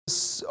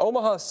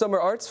Omaha Summer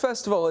Arts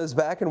Festival is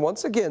back, and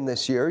once again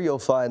this year you'll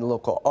find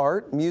local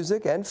art,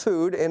 music, and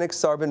food in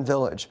Aksarben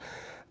Village.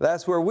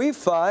 That's where we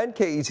find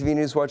KETV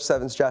News Watch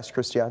 7's Josh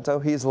Cristianto.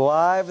 He's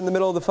live in the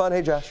middle of the fun.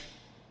 Hey, Josh.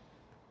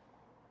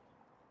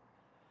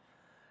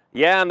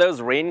 Yeah, and those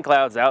rain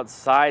clouds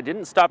outside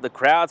didn't stop the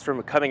crowds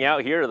from coming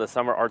out here to the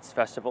Summer Arts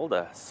Festival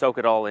to soak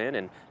it all in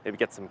and maybe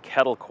get some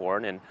kettle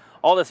corn. And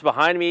all this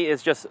behind me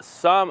is just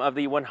some of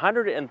the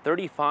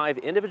 135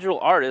 individual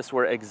artists who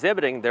are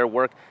exhibiting their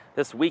work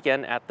this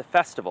weekend at the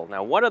festival.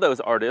 Now, one of those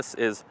artists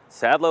is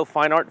Sadlo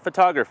Fine Art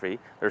Photography.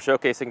 They're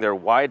showcasing their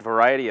wide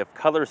variety of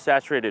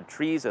color-saturated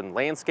trees and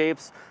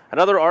landscapes.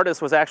 Another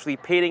artist was actually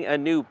painting a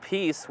new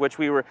piece, which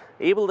we were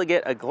able to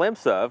get a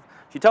glimpse of.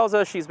 She tells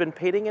us she's been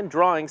painting and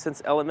drawing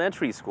since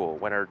elementary school,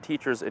 when her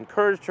teachers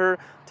encouraged her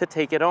to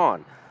take it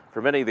on.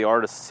 For many of the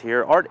artists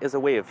here, art is a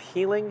way of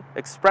healing,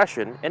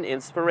 expression, and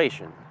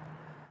inspiration.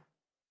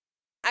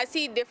 I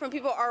see different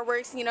people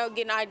artworks,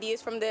 getting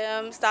ideas from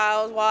them,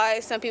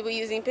 styles-wise, some people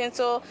using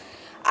pencil.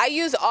 I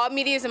use all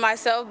mediums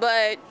myself,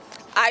 but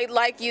I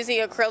like using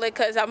acrylic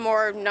because I'm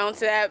more known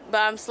to that, but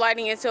I'm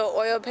sliding into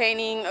oil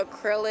painting,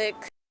 acrylic.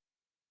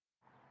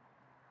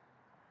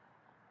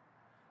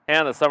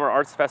 And the Summer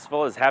Arts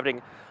Festival is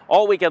happening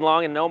all weekend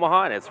long in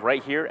Omaha, and it's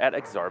right here at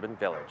Aksarben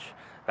Village.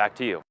 Back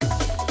to you.